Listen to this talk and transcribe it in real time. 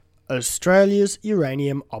Australia's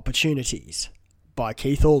Uranium Opportunities by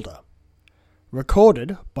Keith Alder.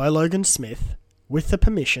 Recorded by Logan Smith with the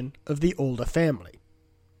permission of the Alder family.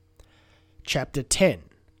 Chapter 10.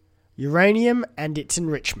 Uranium and its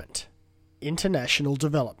Enrichment. International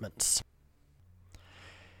Developments.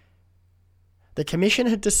 The Commission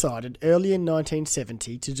had decided early in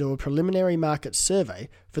 1970 to do a preliminary market survey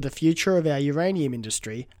for the future of our uranium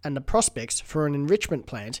industry and the prospects for an enrichment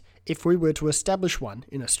plant if we were to establish one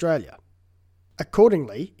in Australia.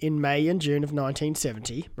 Accordingly, in May and June of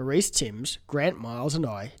 1970, Maurice Timms, Grant Miles and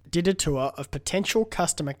I did a tour of potential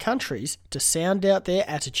customer countries to sound out their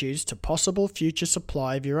attitudes to possible future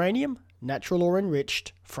supply of uranium, natural or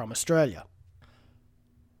enriched, from Australia.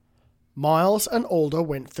 Miles and Alder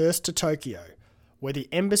went first to Tokyo, where the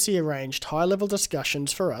embassy arranged high-level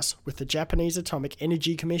discussions for us with the Japanese Atomic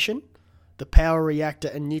Energy Commission, the Power Reactor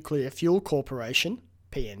and Nuclear Fuel Corporation,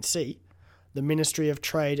 PNC, the Ministry of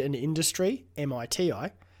Trade and Industry,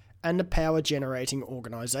 MITI, and the power generating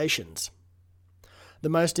organisations. The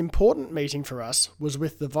most important meeting for us was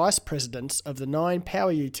with the vice presidents of the 9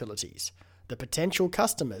 power utilities, the potential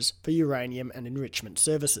customers for uranium and enrichment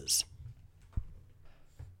services.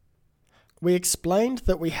 We explained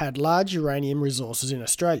that we had large uranium resources in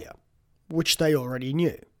Australia, which they already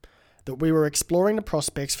knew, that we were exploring the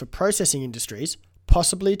prospects for processing industries,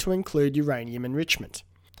 possibly to include uranium enrichment,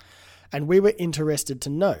 and we were interested to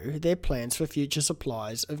know their plans for future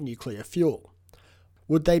supplies of nuclear fuel.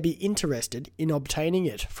 Would they be interested in obtaining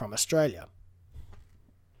it from Australia?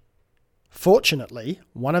 Fortunately,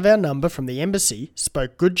 one of our number from the embassy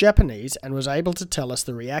spoke good Japanese and was able to tell us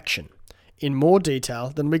the reaction, in more detail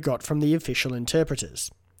than we got from the official interpreters.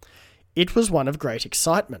 It was one of great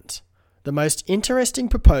excitement, the most interesting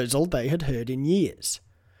proposal they had heard in years.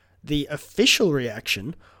 The official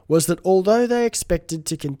reaction was that although they expected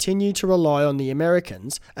to continue to rely on the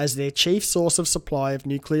Americans as their chief source of supply of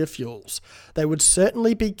nuclear fuels, they would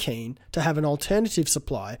certainly be keen to have an alternative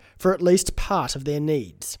supply for at least part of their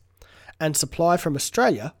needs, and supply from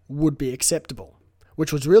Australia would be acceptable,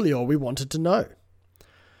 which was really all we wanted to know.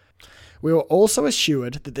 We were also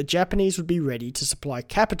assured that the Japanese would be ready to supply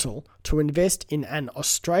capital to invest in an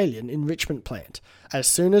Australian enrichment plant, as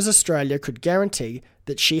soon as Australia could guarantee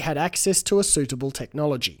that she had access to a suitable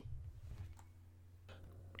technology.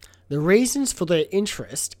 The reasons for their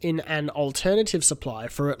interest in an alternative supply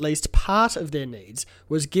for at least part of their needs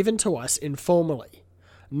was given to us informally,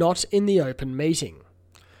 not in the open meeting.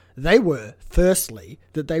 They were, firstly,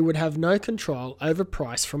 that they would have no control over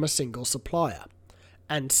price from a single supplier,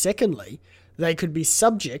 and secondly, they could be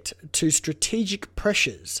subject to strategic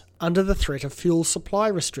pressures under the threat of fuel supply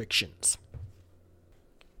restrictions.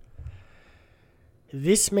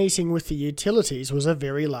 This meeting with the utilities was a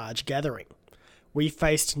very large gathering. We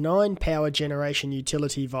faced 9 power generation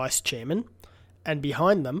utility vice chairmen, and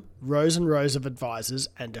behind them rows and rows of advisors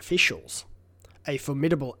and officials. A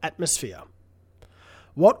formidable atmosphere.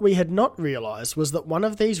 What we had not realised was that one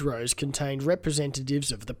of these rows contained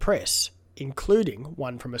representatives of the press, including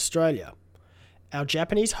one from Australia. Our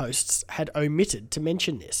Japanese hosts had omitted to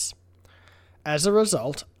mention this. As a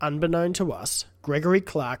result, unbeknown to us, Gregory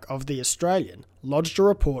Clark of The Australian lodged a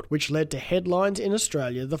report which led to headlines in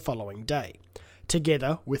Australia the following day,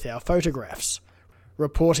 together with our photographs,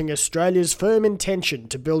 reporting Australia's firm intention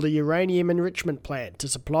to build a uranium enrichment plant to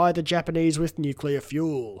supply the Japanese with nuclear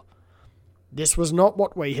fuel. This was not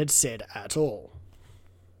what we had said at all.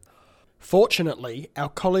 Fortunately, our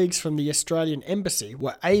colleagues from the Australian Embassy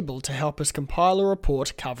were able to help us compile a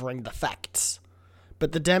report covering the facts.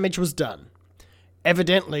 But the damage was done.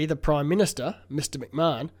 Evidently, the Prime Minister, Mr.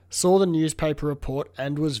 McMahon, saw the newspaper report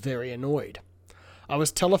and was very annoyed. I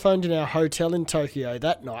was telephoned in our hotel in Tokyo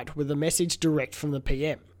that night with a message direct from the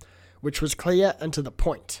PM, which was clear and to the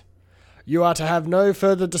point. You are to have no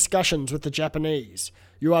further discussions with the Japanese.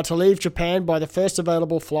 You are to leave Japan by the first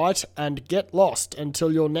available flight and get lost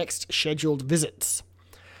until your next scheduled visits.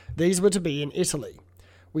 These were to be in Italy.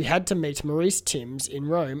 We had to meet Maurice Timms in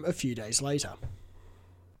Rome a few days later.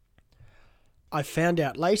 I found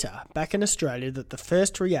out later, back in Australia, that the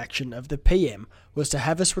first reaction of the PM was to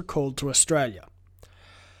have us recalled to Australia.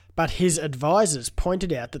 But his advisors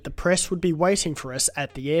pointed out that the press would be waiting for us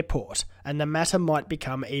at the airport, and the matter might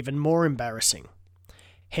become even more embarrassing.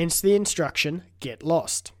 Hence the instruction, get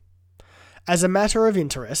lost. As a matter of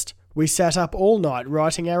interest, we sat up all night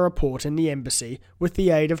writing our report in the embassy with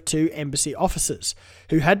the aid of 2 embassy officers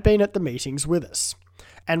who had been at the meetings with us,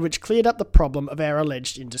 and which cleared up the problem of our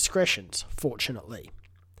alleged indiscretions, fortunately.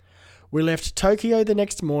 We left Tokyo the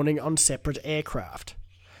next morning on separate aircraft.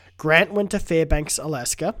 Grant went to Fairbanks,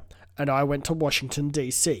 Alaska, and I went to Washington,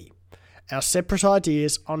 D.C., our separate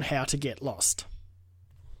ideas on how to get lost.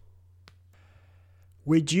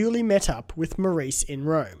 We duly met up with Maurice in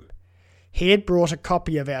Rome. He had brought a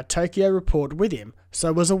copy of our Tokyo report with him,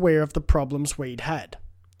 so was aware of the problems we'd had.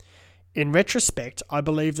 In retrospect, I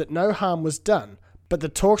believe that no harm was done, but the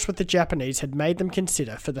talks with the Japanese had made them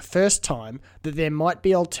consider for the first time that there might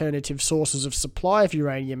be alternative sources of supply of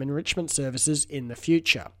uranium enrichment services in the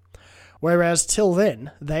future, whereas till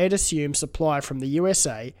then they had assumed supply from the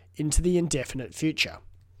USA into the indefinite future.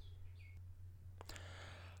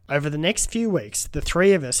 Over the next few weeks, the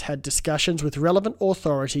three of us had discussions with relevant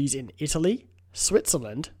authorities in Italy,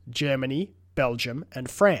 Switzerland, Germany, Belgium, and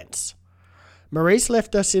France. Maurice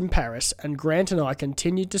left us in Paris, and Grant and I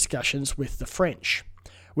continued discussions with the French,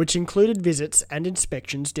 which included visits and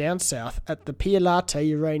inspections down south at the Pierre-Latte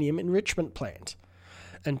uranium enrichment plant,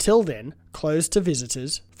 until then closed to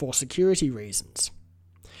visitors for security reasons.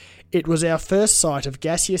 It was our first sight of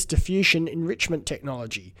gaseous diffusion enrichment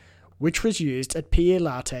technology, which was used at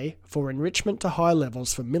Pierre-Latte for enrichment to high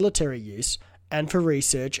levels for military use and for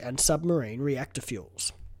research and submarine reactor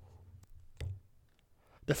fuels.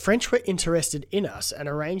 The French were interested in us and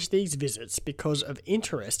arranged these visits because of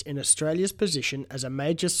interest in Australia's position as a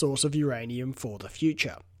major source of uranium for the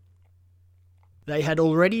future. They had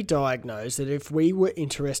already diagnosed that if we were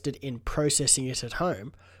interested in processing it at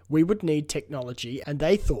home, we would need technology, and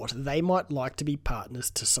they thought they might like to be partners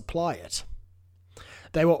to supply it.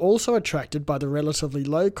 They were also attracted by the relatively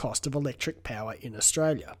low cost of electric power in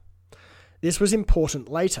Australia. This was important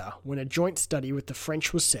later when a joint study with the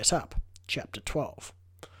French was set up, Chapter 12.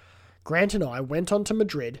 Grant and I went on to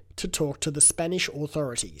Madrid to talk to the Spanish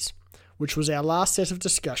authorities, which was our last set of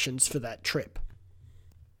discussions for that trip.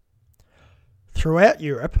 Throughout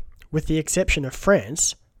Europe, with the exception of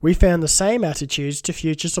France, we found the same attitudes to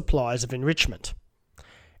future supplies of enrichment.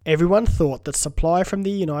 Everyone thought that supply from the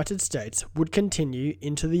United States would continue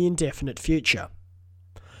into the indefinite future.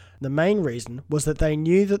 The main reason was that they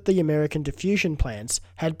knew that the American diffusion plants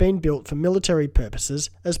had been built for military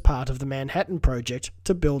purposes as part of the Manhattan Project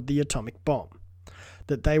to build the atomic bomb,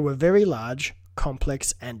 that they were very large,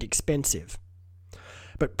 complex and expensive,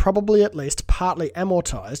 but probably at least partly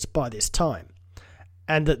amortized by this time,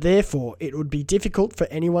 and that therefore it would be difficult for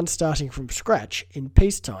anyone starting from scratch in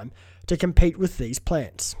peacetime to compete with these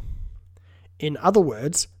plants. In other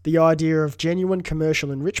words, the idea of genuine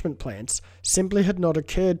commercial enrichment plants simply had not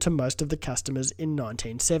occurred to most of the customers in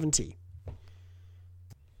 1970.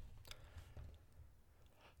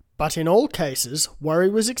 But in all cases, worry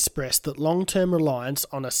was expressed that long-term reliance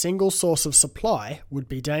on a single source of supply would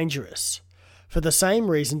be dangerous, for the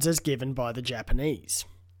same reasons as given by the Japanese.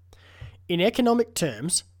 In economic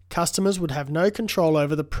terms, customers would have no control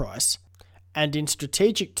over the price, and in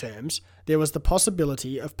strategic terms, there was the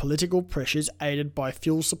possibility of political pressures aided by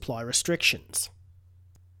fuel supply restrictions.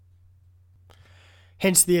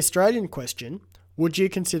 Hence the Australian question, would you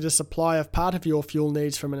consider supply of part of your fuel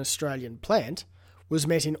needs from an Australian plant, was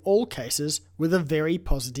met in all cases with a very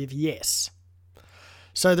positive yes.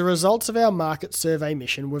 So the results of our market survey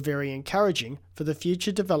mission were very encouraging for the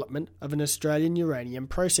future development of an Australian uranium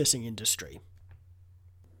processing industry.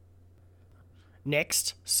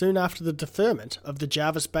 Next, soon after the deferment of the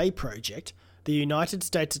Jervis Bay project, the United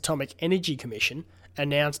States Atomic Energy Commission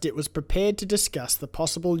announced it was prepared to discuss the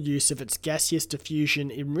possible use of its gaseous diffusion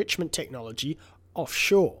enrichment technology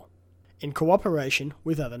offshore, in cooperation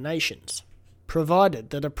with other nations, provided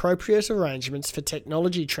that appropriate arrangements for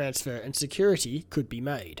technology transfer and security could be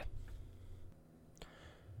made.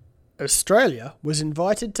 Australia was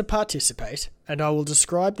invited to participate, and I will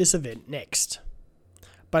describe this event next.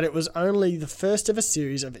 But it was only the first of a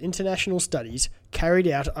series of international studies carried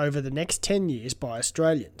out over the next 10 years by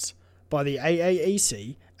Australians, by the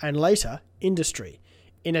AAEC and later industry,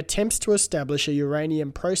 in attempts to establish a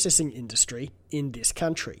uranium processing industry in this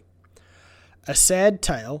country. A sad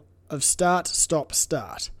tale of start, stop,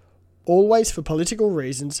 start, always for political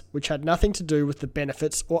reasons which had nothing to do with the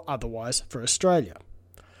benefits or otherwise for Australia.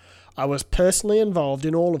 I was personally involved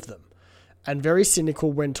in all of them, and very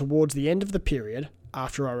cynical when towards the end of the period,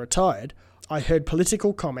 after I retired, I heard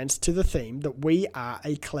political comments to the theme that we are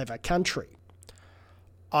a clever country.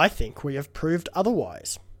 I think we have proved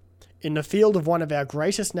otherwise. In the field of one of our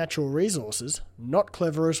greatest natural resources, not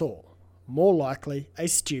clever at all. More likely, a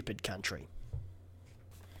stupid country.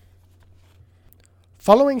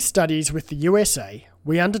 Following studies with the USA,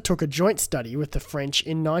 we undertook a joint study with the French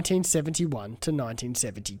in 1971 to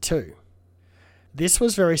 1972. This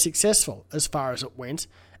was very successful as far as it went,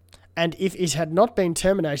 and if it had not been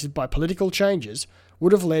terminated by political changes,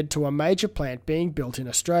 would have led to a major plant being built in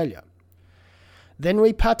Australia. Then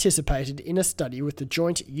we participated in a study with the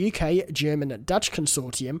joint UK-German-Dutch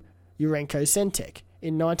consortium Urenco Centec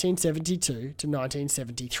in 1972 to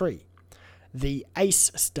 1973, the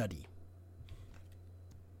ACE study.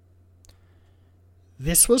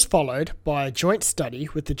 This was followed by a joint study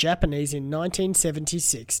with the Japanese in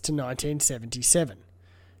 1976 to 1977,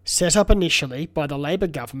 set up initially by the Labour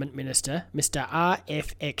Government Minister Mr.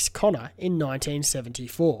 R.F.X. Connor in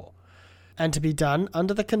 1974, and to be done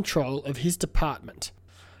under the control of his department,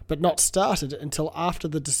 but not started until after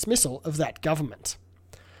the dismissal of that government.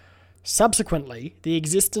 Subsequently, the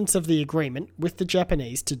existence of the agreement with the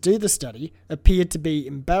Japanese to do the study appeared to be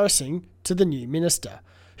embarrassing to the new minister,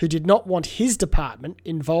 who did not want his department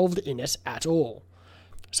involved in it at all.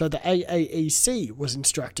 So the AAEC was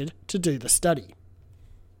instructed to do the study.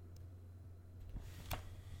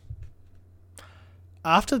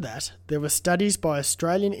 After that, there were studies by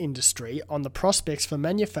Australian industry on the prospects for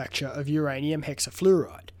manufacture of uranium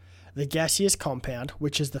hexafluoride, the gaseous compound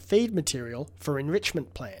which is the feed material for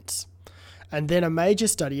enrichment plants, and then a major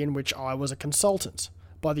study in which I was a consultant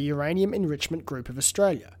by the Uranium Enrichment Group of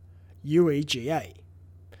Australia, UEGA.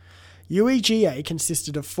 UEGA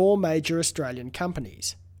consisted of 4 major Australian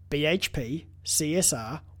companies, BHP,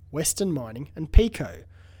 CSR, Western Mining and PECO,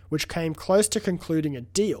 which came close to concluding a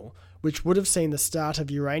deal which would have seen the start of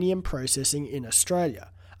uranium processing in Australia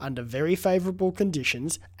under very favourable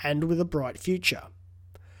conditions and with a bright future.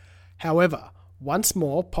 However, once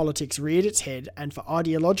more politics reared its head, and for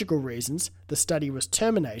ideological reasons the study was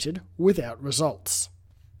terminated without results.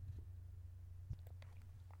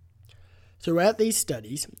 Throughout these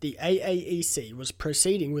studies, the AAEC was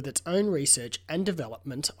proceeding with its own research and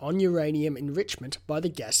development on uranium enrichment by the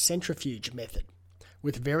gas centrifuge method,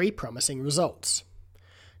 with very promising results.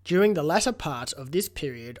 During the latter part of this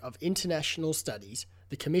period of international studies,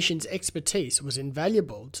 the Commission's expertise was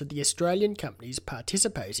invaluable to the Australian companies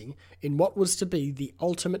participating in what was to be the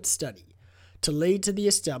ultimate study, to lead to the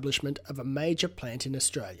establishment of a major plant in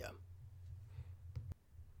Australia.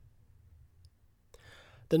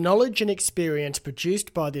 The knowledge and experience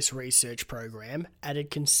produced by this research program added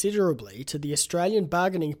considerably to the Australian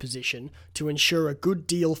bargaining position to ensure a good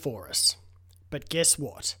deal for us. But guess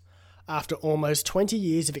what? After almost 20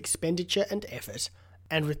 years of expenditure and effort,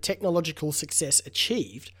 and with technological success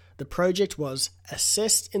achieved, the project was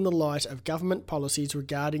assessed in the light of government policies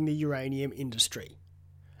regarding the uranium industry,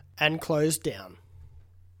 and closed down.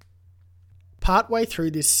 Partway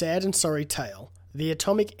through this sad and sorry tale, the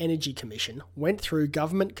Atomic Energy Commission went through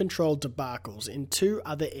government-controlled debacles in 2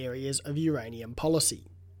 other areas of uranium policy.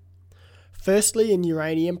 Firstly, in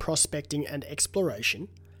uranium prospecting and exploration,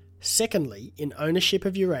 secondly, in ownership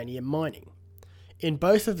of uranium mining. In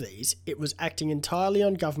both of these, it was acting entirely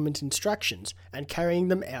on government instructions and carrying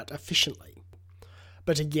them out efficiently.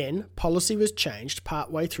 But again, policy was changed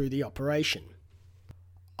partway through the operation.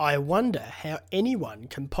 I wonder how anyone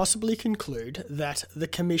can possibly conclude that the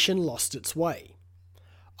Commission lost its way.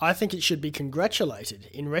 I think it should be congratulated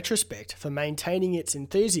in retrospect for maintaining its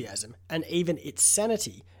enthusiasm and even its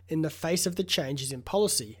sanity in the face of the changes in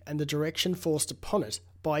policy and the direction forced upon it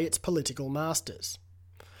by its political masters.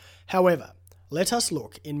 However, let us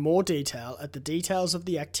look in more detail at the details of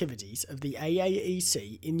the activities of the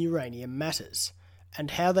AAEC in uranium matters,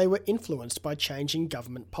 and how they were influenced by changing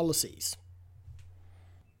government policies.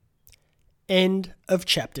 End of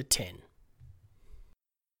Chapter 10.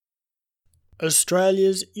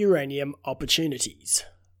 Australia's Uranium Opportunities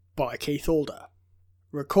by Keith Alder.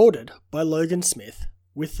 Recorded by Logan Smith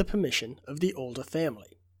with the permission of the Alder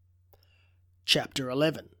family. Chapter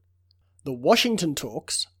 11. The Washington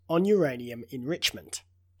Talks on Uranium Enrichment.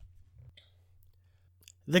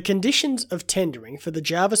 The conditions of tendering for the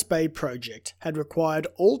Jervis Bay project had required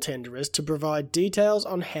all tenderers to provide details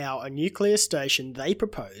on how a nuclear station they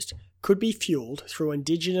proposed could be fuelled through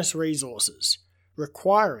indigenous resources,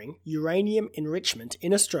 requiring uranium enrichment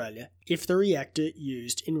in Australia if the reactor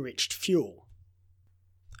used enriched fuel.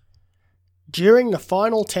 During the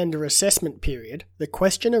final tender assessment period, the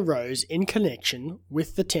question arose in connection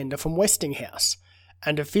with the tender from Westinghouse,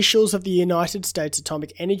 and officials of the United States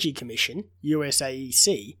Atomic Energy Commission,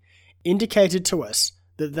 USAEC, indicated to us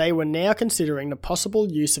that they were now considering the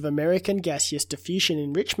possible use of American gaseous diffusion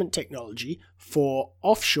enrichment technology for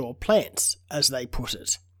offshore plants, as they put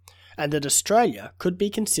it, and that Australia could be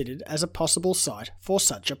considered as a possible site for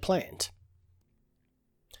such a plant.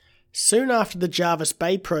 Soon after the Jervis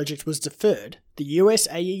Bay project was deferred, the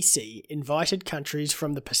USAEC invited countries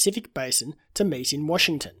from the Pacific Basin to meet in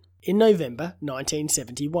Washington in November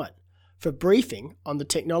 1971 for briefing on the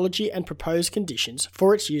technology and proposed conditions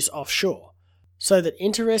for its use offshore, so that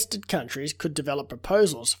interested countries could develop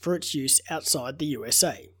proposals for its use outside the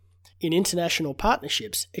USA, in international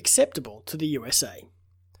partnerships acceptable to the USA.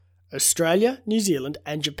 Australia, New Zealand,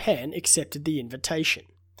 and Japan accepted the invitation.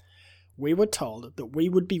 We were told that we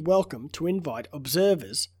would be welcome to invite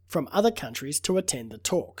observers from other countries to attend the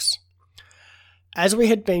talks. As we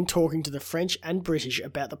had been talking to the French and British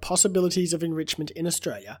about the possibilities of enrichment in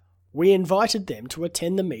Australia, we invited them to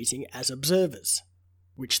attend the meeting as observers,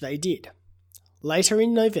 which they did. Later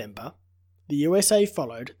in November, the USA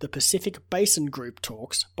followed the Pacific Basin Group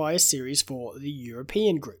talks by a series for the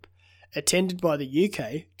European Group, attended by the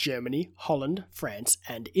UK, Germany, Holland, France,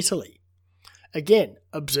 and Italy. Again,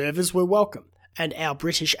 observers were welcome, and our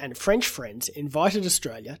British and French friends invited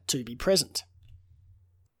Australia to be present.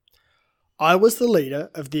 I was the leader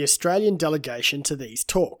of the Australian delegation to these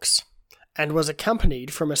talks, and was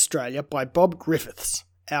accompanied from Australia by Bob Griffiths,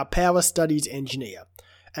 our Power Studies engineer,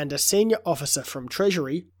 and a senior officer from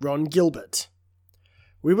Treasury, Ron Gilbert.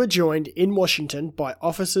 We were joined in Washington by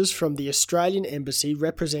officers from the Australian Embassy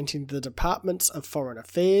representing the Departments of Foreign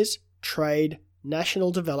Affairs, Trade,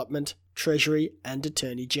 National Development, Treasury, and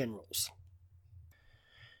Attorney Generals.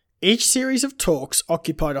 Each series of talks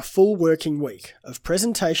occupied a full working week of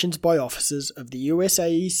presentations by officers of the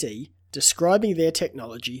USAEC describing their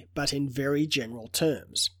technology but in very general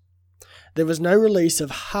terms. There was no release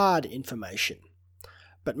of hard information,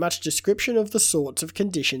 but much description of the sorts of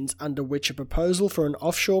conditions under which a proposal for an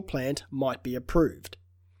offshore plant might be approved.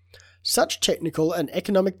 Such technical and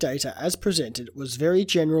economic data as presented was very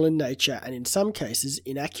general in nature and in some cases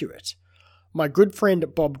inaccurate. My good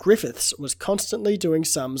friend Bob Griffiths was constantly doing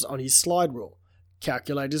sums on his slide rule —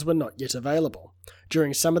 calculators were not yet available —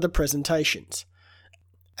 during some of the presentations,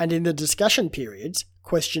 and in the discussion periods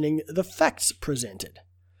questioning the facts presented.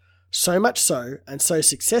 So much so, and so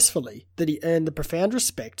successfully, that he earned the profound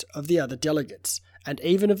respect of the other delegates, and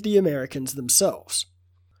even of the Americans themselves.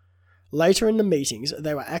 Later in the meetings,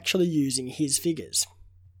 they were actually using his figures.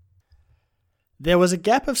 There was a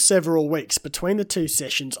gap of several weeks between the two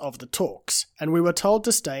sessions of the talks, and we were told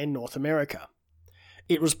to stay in North America.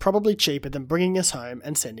 It was probably cheaper than bringing us home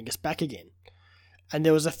and sending us back again, and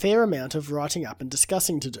there was a fair amount of writing up and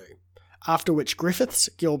discussing to do, after which Griffiths,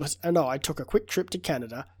 Gilbert and I took a quick trip to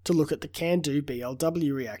Canada to look at the CANDU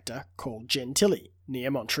BLW reactor called Gentilly,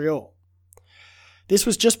 near Montreal. This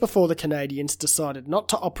was just before the Canadians decided not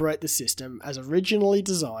to operate the system as originally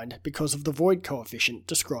designed because of the void coefficient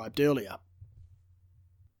described earlier.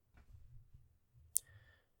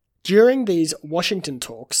 During these Washington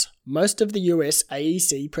talks, most of the US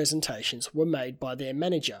AEC presentations were made by their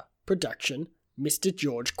manager, production, Mr.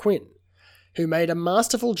 George Quinn, who made a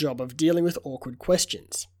masterful job of dealing with awkward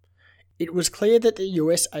questions. It was clear that the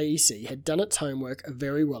US AEC had done its homework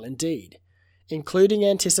very well indeed, including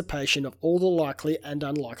anticipation of all the likely and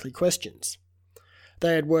unlikely questions.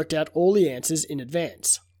 They had worked out all the answers in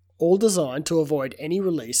advance, all designed to avoid any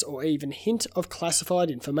release or even hint of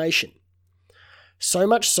classified information. So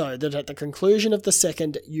much so that at the conclusion of the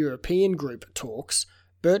second European Group talks,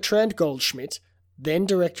 Bertrand Goldschmidt, then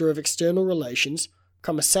Director of External Relations,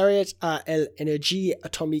 Commissariat à l'Énergie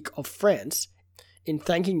Atomique of France, in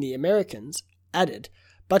thanking the Americans, added,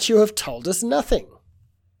 "But you have told us nothing."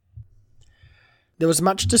 There was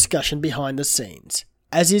much discussion behind the scenes,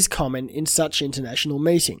 as is common in such international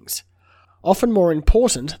meetings, often more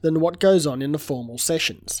important than what goes on in the formal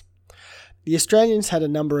sessions. The Australians had a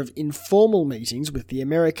number of informal meetings with the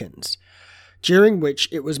Americans, during which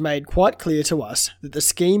it was made quite clear to us that the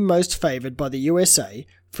scheme most favoured by the USA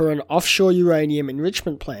for an offshore uranium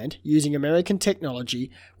enrichment plant using American technology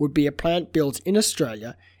would be a plant built in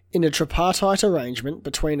Australia in a tripartite arrangement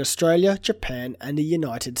between Australia, Japan and the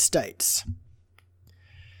United States.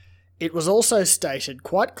 It was also stated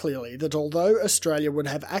quite clearly that although Australia would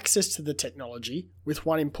have access to the technology, with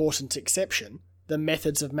one important exception, the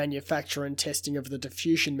methods of manufacture and testing of the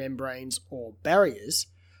diffusion membranes or barriers,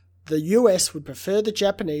 the US would prefer the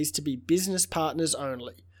Japanese to be business partners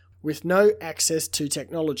only, with no access to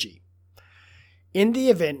technology. In the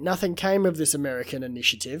event nothing came of this American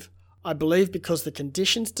initiative, I believe because the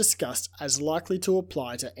conditions discussed as likely to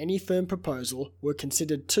apply to any firm proposal were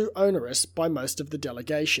considered too onerous by most of the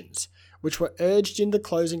delegations, which were urged in the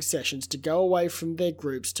closing sessions to go away from their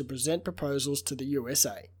groups to present proposals to the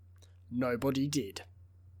USA. Nobody did.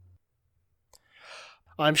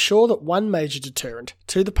 I am sure that one major deterrent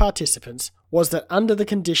to the participants was that under the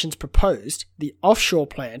conditions proposed, the offshore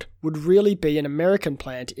plant would really be an American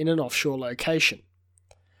plant in an offshore location.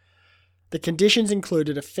 The conditions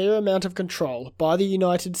included a fair amount of control by the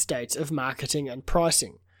United States of marketing and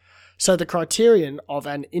pricing, so the criterion of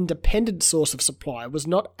an independent source of supply was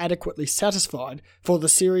not adequately satisfied for the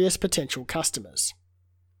serious potential customers.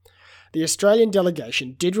 The Australian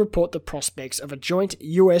delegation did report the prospects of a joint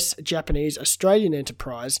US-Japanese-Australian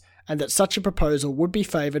enterprise and that such a proposal would be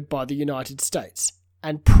favoured by the United States,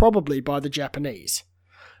 and probably by the Japanese.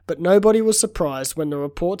 But nobody was surprised when the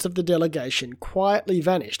reports of the delegation quietly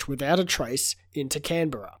vanished without a trace into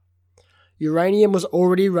Canberra. Uranium was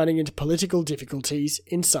already running into political difficulties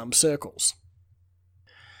in some circles.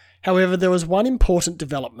 However, there was one important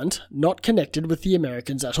development not connected with the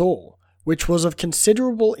Americans at all, which was of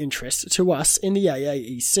considerable interest to us in the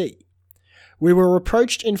AAEC. We were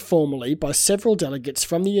approached informally by several delegates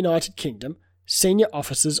from the United Kingdom, senior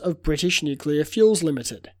officers of British Nuclear Fuels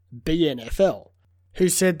Limited, BNFL, who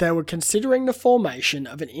said they were considering the formation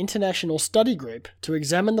of an international study group to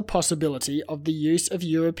examine the possibility of the use of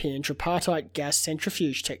European tripartite gas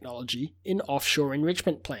centrifuge technology in offshore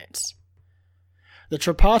enrichment plants. The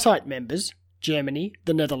tripartite members, Germany,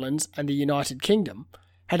 the Netherlands, and the United Kingdom,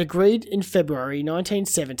 had agreed in February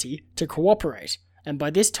 1970 to cooperate, and by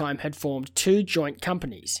this time had formed two joint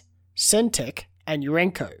companies, Centec and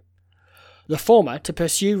Urenco, the former to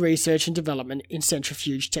pursue research and development in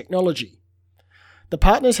centrifuge technology. The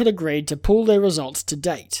partners had agreed to pool their results to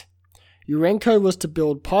date. Urenco was to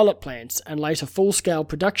build pilot plants and later full-scale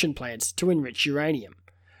production plants to enrich uranium.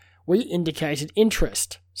 We indicated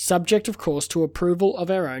interest, subject of course to approval of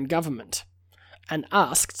our own government, and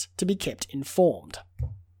asked to be kept informed.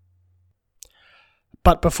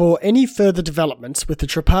 But before any further developments with the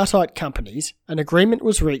tripartite companies, an agreement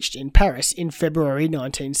was reached in Paris in February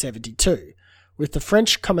 1972, with the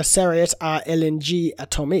French Commissariat à l'Énergie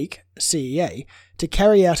Atomique, CEA, to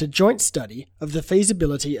carry out a joint study of the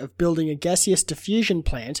feasibility of building a gaseous diffusion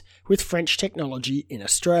plant with French technology in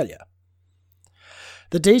Australia.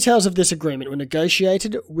 The details of this agreement were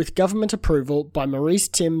negotiated with government approval by Maurice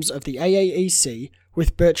Timms of the AAEC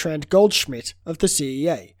with Bertrand Goldschmidt of the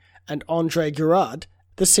CEA and André Guérard,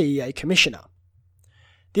 the CEA Commissioner.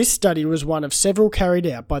 This study was one of several carried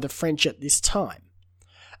out by the French at this time.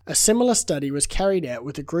 A similar study was carried out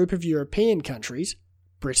with a group of European countries,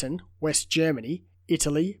 Britain, West Germany,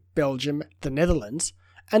 Italy, Belgium, the Netherlands,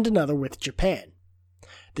 and another with Japan.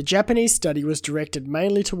 The Japanese study was directed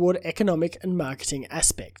mainly toward economic and marketing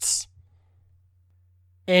aspects.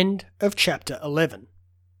 End of Chapter 11.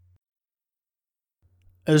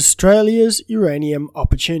 Australia's Uranium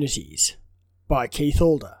Opportunities by Keith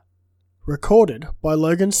Alder. Recorded by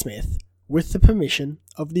Logan Smith with the permission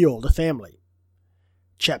of the Alder family.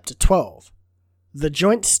 Chapter 12. The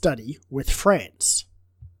Joint Study with France.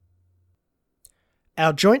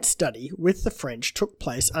 Our joint study with the French took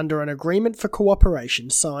place under an agreement for cooperation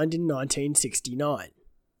signed in 1969.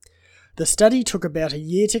 The study took about a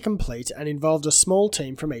year to complete and involved a small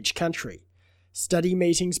team from each country, study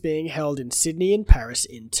meetings being held in Sydney and Paris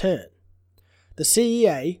in turn. The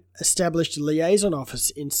CEA established a liaison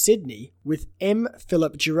office in Sydney with M.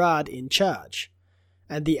 Philip Girard in charge,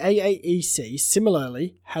 and the AAEC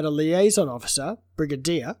similarly had a liaison officer,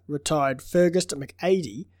 Brigadier, retired Fergus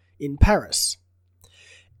McAdie, in Paris.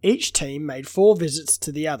 Each team made 4 visits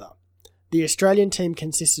to the other. The Australian team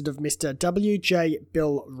consisted of Mr. W. J.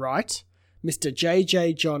 Bill Wright, Mr. J.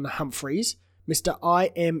 J. John Humphreys, Mr. I.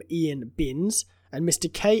 M. Ian Binns, and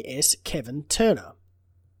Mr. K. S. Kevin Turner.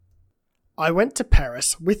 I went to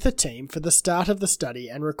Paris with the team for the start of the study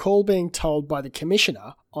and recall being told by the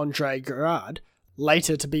Commissioner, André Guérard,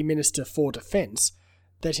 later to be Minister for Defence,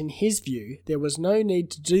 that in his view there was no need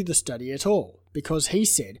to do the study at all, because he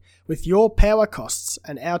said, with your power costs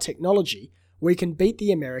and our technology, we can beat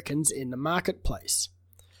the Americans in the marketplace.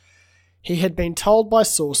 He had been told by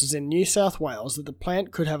sources in New South Wales that the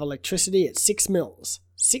plant could have electricity at 6 mils,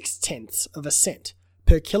 6/10 of a cent,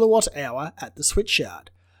 per kilowatt hour at the switchyard,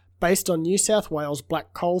 based on New South Wales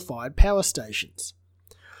black coal-fired power stations.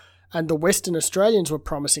 And the Western Australians were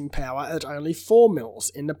promising power at only 4 mils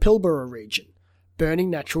in the Pilbara region, burning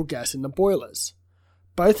natural gas in the boilers.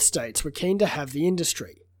 Both states were keen to have the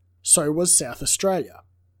industry. So was South Australia.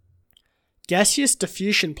 Gaseous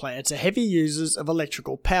diffusion plants are heavy users of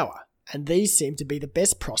electrical power, and these seem to be the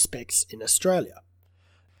best prospects in Australia.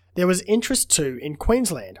 There was interest too in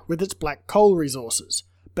Queensland with its black coal resources,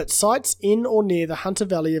 but sites in or near the Hunter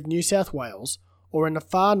Valley of New South Wales, or in the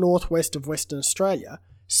far northwest of Western Australia,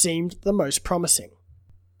 seemed the most promising.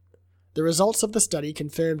 The results of the study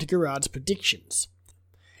confirmed Guérard's predictions.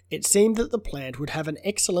 It seemed that the plant would have an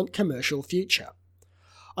excellent commercial future.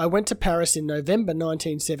 I went to Paris in November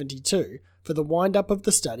 1972 for the wind-up of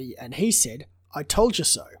the study, and he said, "I told you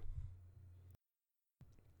so."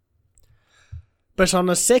 But on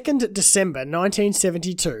the 2nd December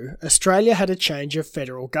 1972, Australia had a change of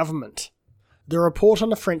federal government. The report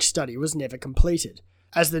on the French study was never completed,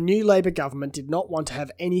 as the new Labour government did not want to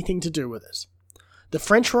have anything to do with it. The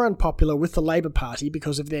French were unpopular with the Labour Party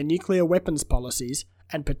because of their nuclear weapons policies,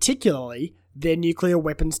 and particularly their nuclear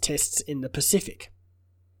weapons tests in the Pacific.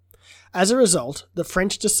 As a result, the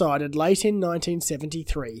French decided late in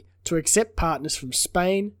 1973 to accept partners from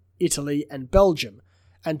Spain, Italy and Belgium,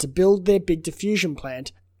 and to build their big diffusion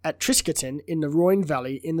plant at Trisquetin in the Rhône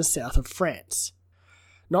Valley in the south of France,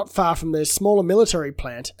 not far from their smaller military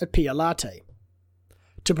plant at Pierre-Latte.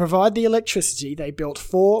 To provide the electricity, they built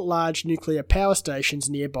 4 large nuclear power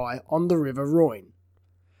stations nearby on the River Rhône.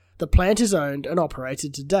 The plant is owned and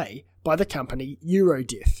operated today by the company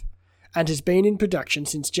Eurodif, and has been in production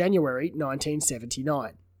since January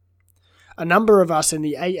 1979. A number of us in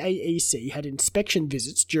the AAEC had inspection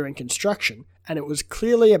visits during construction, and it was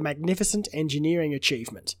clearly a magnificent engineering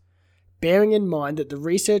achievement, bearing in mind that the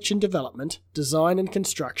research and development, design and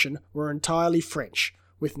construction were entirely French,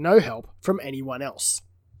 with no help from anyone else.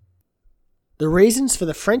 The reasons for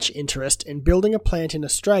the French interest in building a plant in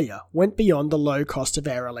Australia went beyond the low cost of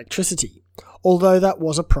our electricity, although that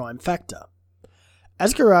was a prime factor.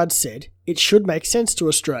 As Garrard said, it should make sense to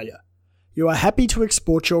Australia. You are happy to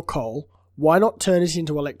export your coal, why not turn it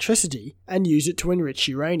into electricity and use it to enrich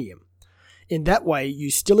uranium? In that way, you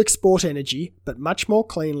still export energy, but much more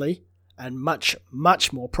cleanly and much,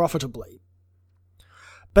 much more profitably.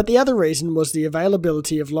 But the other reason was the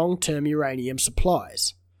availability of long-term uranium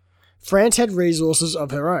supplies. France had resources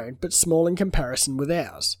of her own, but small in comparison with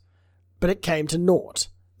ours. But it came to naught.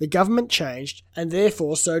 The government changed, and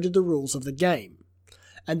therefore so did the rules of the game.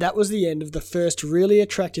 And that was the end of the first really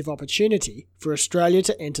attractive opportunity for Australia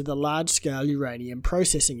to enter the large-scale uranium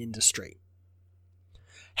processing industry.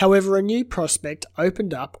 However, a new prospect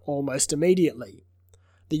opened up almost immediately.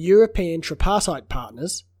 The European tripartite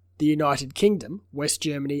partners, the United Kingdom, West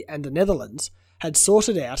Germany and the Netherlands, had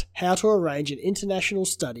sorted out how to arrange an international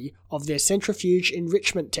study of their centrifuge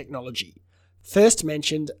enrichment technology, first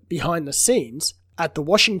mentioned behind the scenes at the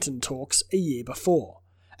Washington talks a year before,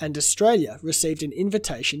 and Australia received an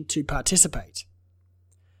invitation to participate.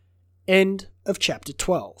 End of Chapter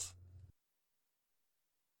 12.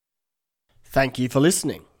 Thank you for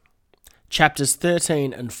listening. Chapters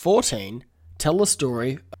 13 and 14 tell the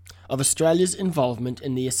story of Australia's involvement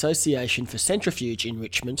in the Association for Centrifuge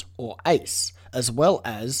Enrichment, or ACE, as well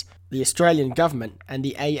as the Australian government and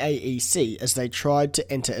the AAEC as they tried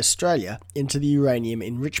to enter Australia into the uranium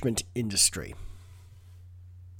enrichment industry.